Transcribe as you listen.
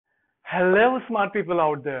Hello, smart people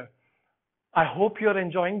out there. I hope you're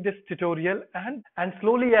enjoying this tutorial and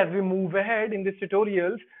slowly as we move ahead in these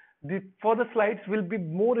tutorials, the further slides will be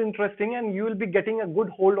more interesting and you will be getting a good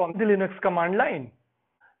hold on the Linux command line.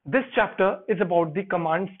 This chapter is about the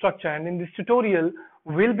command structure, and in this tutorial,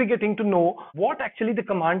 we'll be getting to know what actually the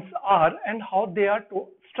commands are and how they are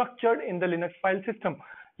structured in the Linux file system.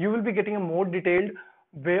 You will be getting a more detailed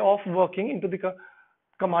way of working into the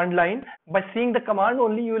command line. By seeing the command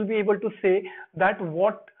only, you will be able to say that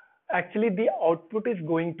what actually the output is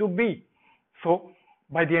going to be. So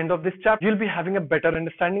by the end of this chapter, you'll be having a better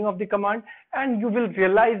understanding of the command, and you will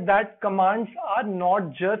realize that commands are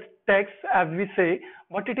not just text as we say,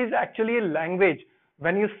 but it is actually a language.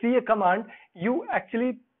 When you see a command, you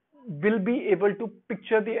actually will be able to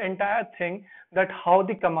picture the entire thing, that how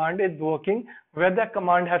the command is working, where the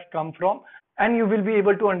command has come from, and you will be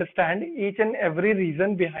able to understand each and every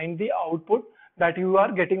reason behind the output that you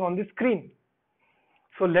are getting on the screen.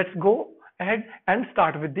 So let's go ahead and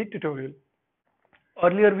start with the tutorial.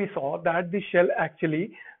 Earlier we saw that the shell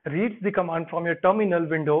actually reads the command from your terminal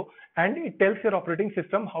window and it tells your operating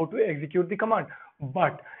system how to execute the command.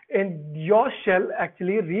 But in your shell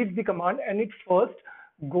actually reads the command and it first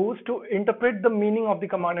goes to interpret the meaning of the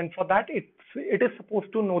command, and for that it is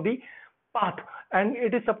supposed to know the path and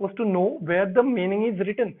it is supposed to know where the meaning is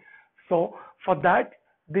written. So for that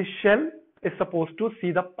the shell is supposed to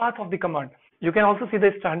see the path of the command. You can also see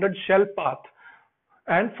the standard shell path,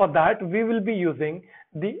 and for that we will be using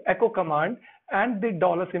the echo command and the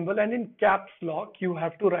dollar symbol, and in caps lock you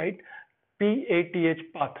have to write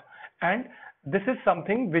path, and this is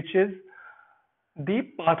something which is the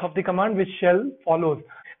path of the command which shell follows.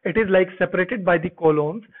 It is like separated by the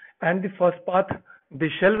colons, and the first path the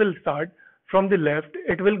shell will start from the left.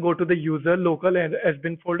 It will go to the user local and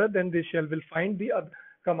sbin folder, then the shell will find the other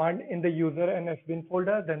command in the user and sbin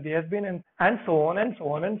folder, then the sbin, and so on and so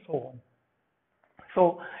on and so on.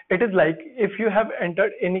 So it is like if you have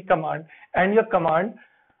entered any command and your command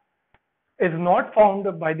is not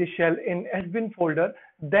found by the shell in sbin folder,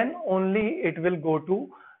 then only it will go to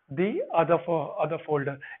the other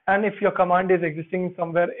folder. And if your command is existing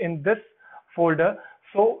somewhere in this folder,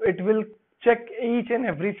 so it will check each and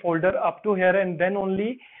every folder up to here, and then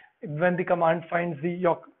only when the command finds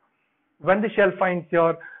when the shell finds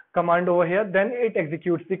your command over here, then it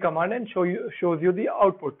executes the command and shows you the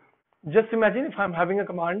output. Just imagine if I'm having a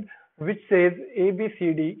command which says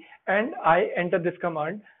ABCD and I enter this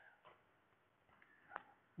command.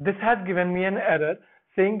 This has given me an error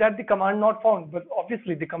saying that the command not found, but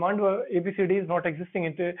obviously the command ABCD is not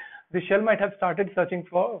existing. The shell might have started searching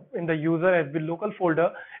for in the user sbin local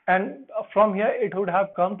folder, and from here it would have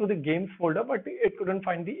come to the games folder, but it couldn't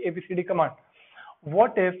find the ABCD command.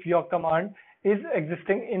 What if your command is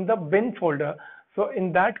existing in the bin folder? So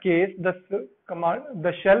in that case,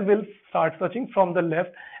 the shell will start searching from the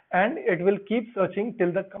left, and it will keep searching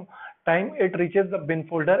till the time it reaches the bin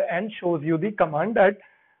folder and shows you the command that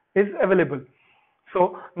is available.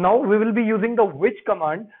 So now we will be using the which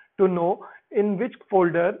command to know in which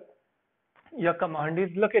folder your command is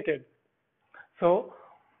located. So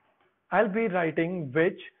I'll be writing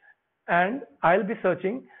which and I'll be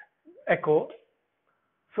searching echo.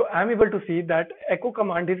 So I'm able to see that echo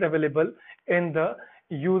command is available in the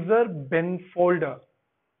user bin folder,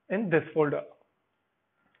 in this folder.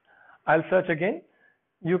 I'll search again.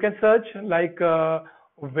 You can search like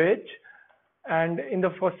which, and in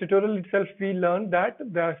the first tutorial itself we learned that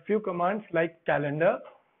there are few commands like calendar.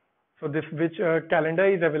 So this which calendar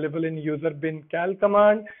is available in user bin cal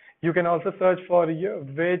command. You can also search for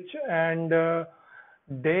which and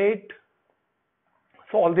date.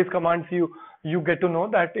 So all these commands you get to know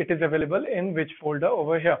that it is available in which folder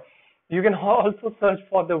over here. You can also search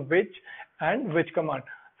for the which and which command.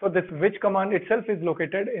 So this which command itself is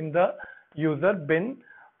located in the user bin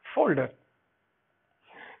folder.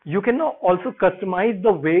 You can now also customize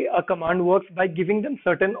the way a command works by giving them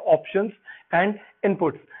certain options and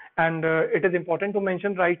inputs. And it is important to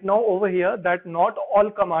mention right now over here that not all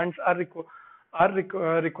commands are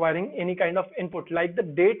requiring any kind of input. Like the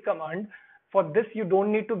date command, for this you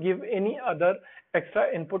don't need to give any other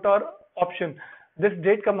extra input or option. This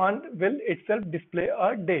date command will itself display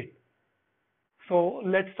a date. So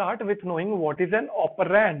let's start with knowing what is an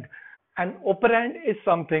operand. An operand is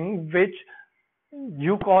something which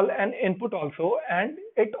you call an input also, and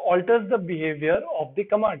it alters the behavior of the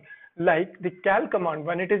command. Like the cal command,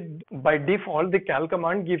 when it is by default, the cal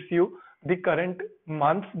command gives you the current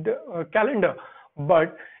month's calendar.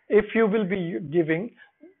 But if you will be giving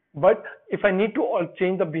But if I need to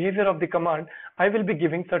change the behavior of the command, I will be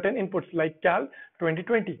giving certain inputs like cal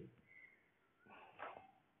 2020.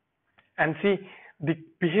 and see the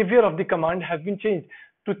behavior of the command has been changed.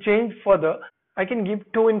 To change further, I can give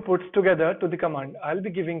two inputs together to the command. I'll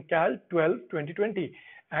be giving cal 12 2020,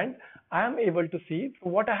 and I am able to see. So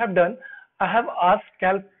what I have done, I have asked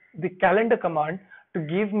the calendar command to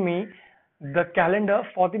give me the calendar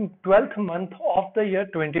for the 12th month of the year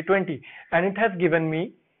 2020, and it has given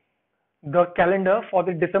me the calendar for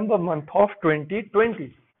the December month of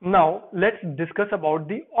 2020. Now let's discuss about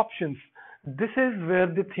the options. This is where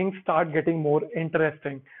the things start getting more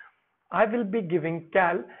interesting. I will be giving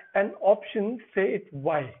cal an option, say it's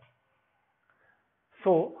Y.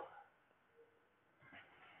 So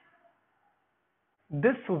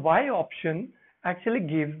this Y option actually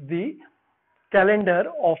gives the calendar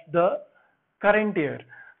of the current year.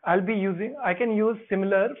 I can use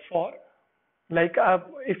similar for, like,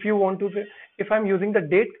 if you want to say, if I'm using the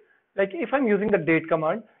date, like if I'm using the date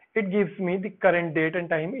command, it gives me the current date and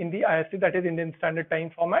time in the IST, that is Indian Standard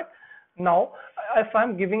Time format. Now, if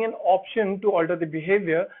I'm giving an option to alter the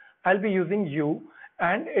behavior, I'll be using U,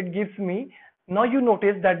 and it gives me, now you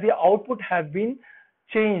notice that the output has been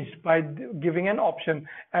changed by giving an option,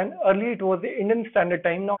 and earlier it was the Indian Standard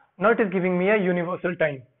Time, now it is giving me a universal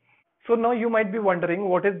time. So now you might be wondering,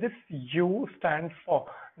 what is this U stands for?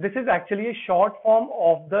 This is actually a short form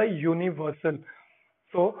of the universal.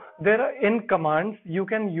 So there are, in commands you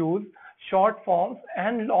can use short forms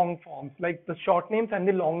and long forms, like the short names and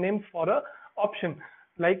the long names for a option.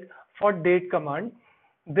 Like for date command,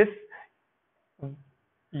 this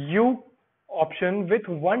U option with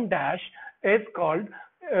one dash is called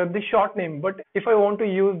the short name, but if I want to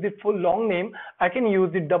use the full long name, I can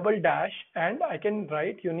use the double dash and I can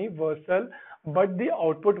write universal, but the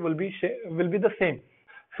output will be the same.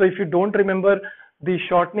 So if you don't remember the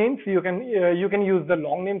short names, you can use the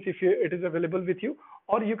long names if it is available with you,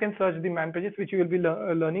 or you can search the man pages, which you will be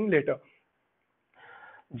learning later.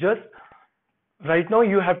 Just right now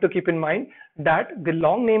you have to keep in mind that the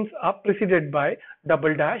long names are preceded by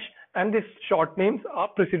double dash and the short names are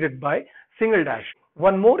preceded by single dash.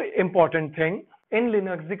 One more important thing, in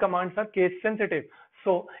Linux the commands are case sensitive.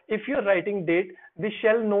 So if you're writing date, the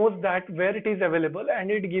shell knows that where it is available and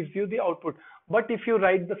it gives you the output. But if you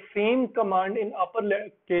write the same command in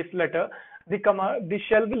uppercase letter, the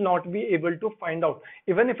shell will not be able to find out.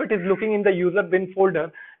 Even if it is looking in the user bin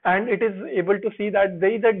folder and it is able to see that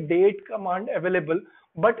there is a date command available,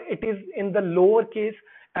 but it is in the lower case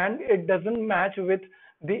and it doesn't match with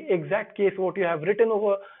the exact case what you have written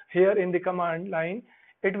over here in the command line,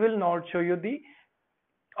 it will not show you the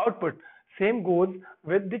output. Same goes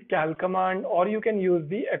with the cal command, or you can use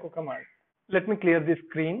the echo command. Let me clear the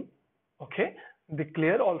screen. Okay, the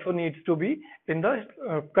clear also needs to be in the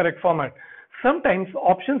correct format. Sometimes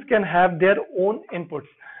options can have their own inputs.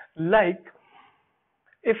 Like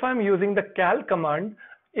if I'm using the cal command,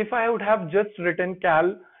 if I would have just written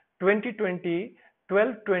cal 2020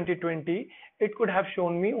 12 2020, it could have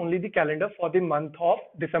shown me only the calendar for the month of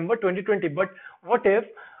December 2020. But what if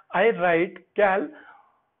I write cal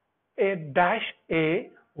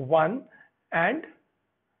 -a1 and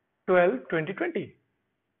 12 2020?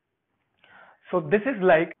 So this is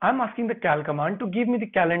like I'm asking the cal command to give me the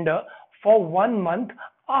calendar for 1 month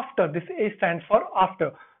after. This A stands for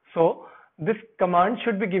after. So this command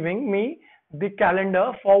should be giving me the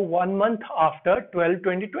calendar for 1 month after 12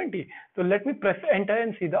 2020. So let me press enter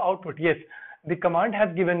and see the output. Yes, the command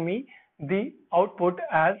has given me the output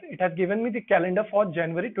as it has given me the calendar for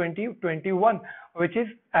January 2021, which is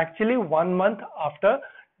actually 1 month after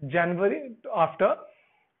 12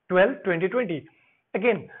 2020.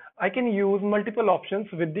 Again, I can use multiple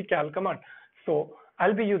options with the cal command. So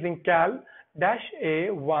I'll be using cal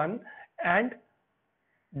 -a1 and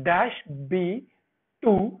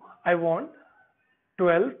 -b2. I want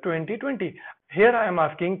 12 2020. Here I am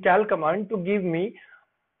asking cal command to give me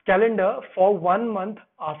calendar for 1 month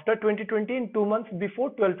after 2020 and 2 months before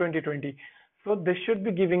 12 2020. So this should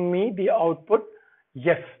be giving me the output.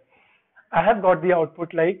 Yes, I have got the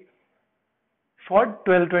output. Like for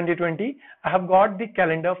 12 2020, I have got the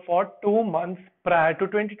calendar for 2 months prior to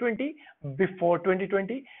 2020, before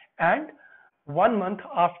 2020, and 1 month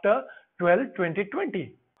after 12 2020.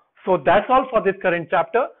 So that's all for this current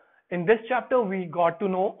chapter. In this chapter, we got to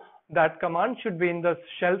know that command should be in the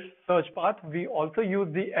shell search path. We also use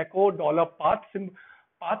the echo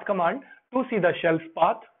 $path command to see the shell's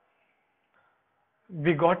path.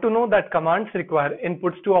 We got to know that commands require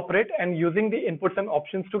inputs to operate, and using the inputs and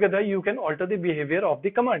options together, you can alter the behavior of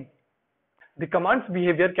the command. The command's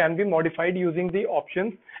behavior can be modified using the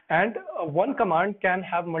options, and one command can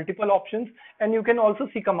have multiple options, and you can also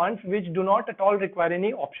see commands which do not at all require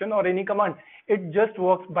any option or any command. It just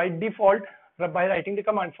works by default by writing the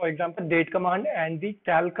command. For example, date command and the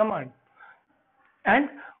cal command. And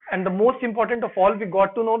and the most important of all, we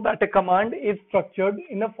got to know that a command is structured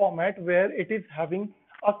in a format where it is having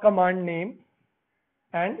a command name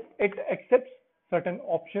and it accepts certain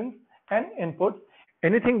options and inputs.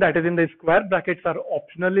 Anything that is in the square brackets are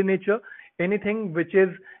optional in nature. Anything which is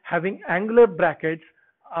having angular brackets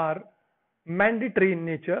are mandatory in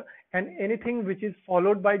nature, and anything which is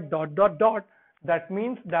followed by dot dot dot, that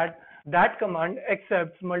means that that command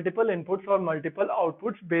accepts multiple inputs or multiple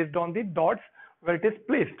outputs based on the dots where it is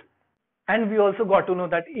placed. And we also got to know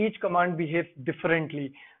that each command behaves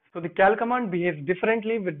differently. So the cal command behaves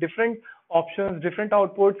differently with different options, different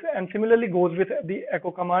outputs, and similarly goes with the echo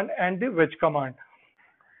command and the which command.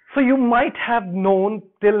 So you might have known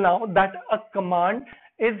till now that a command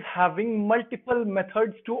is having multiple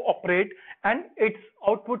methods to operate, and its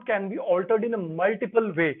output can be altered in a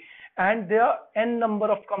multiple way. And there are n number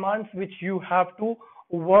of commands which you have to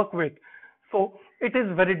work with. So it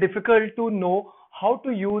is very difficult to know how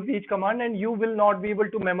to use each command, and you will not be able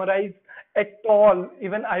to memorize at all.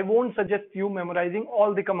 Even I won't suggest you memorizing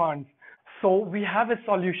all the commands. So we have a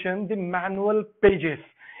solution, the manual pages.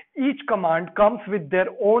 Each command comes with their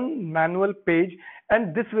own manual page,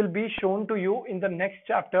 and this will be shown to you in the next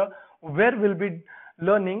chapter, where we'll be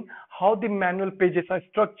learning how the manual pages are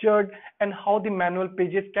structured and how the manual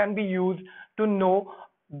pages can be used to know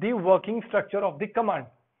the working structure of the command.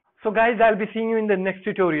 So guys, I'll be seeing you in the next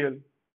tutorial.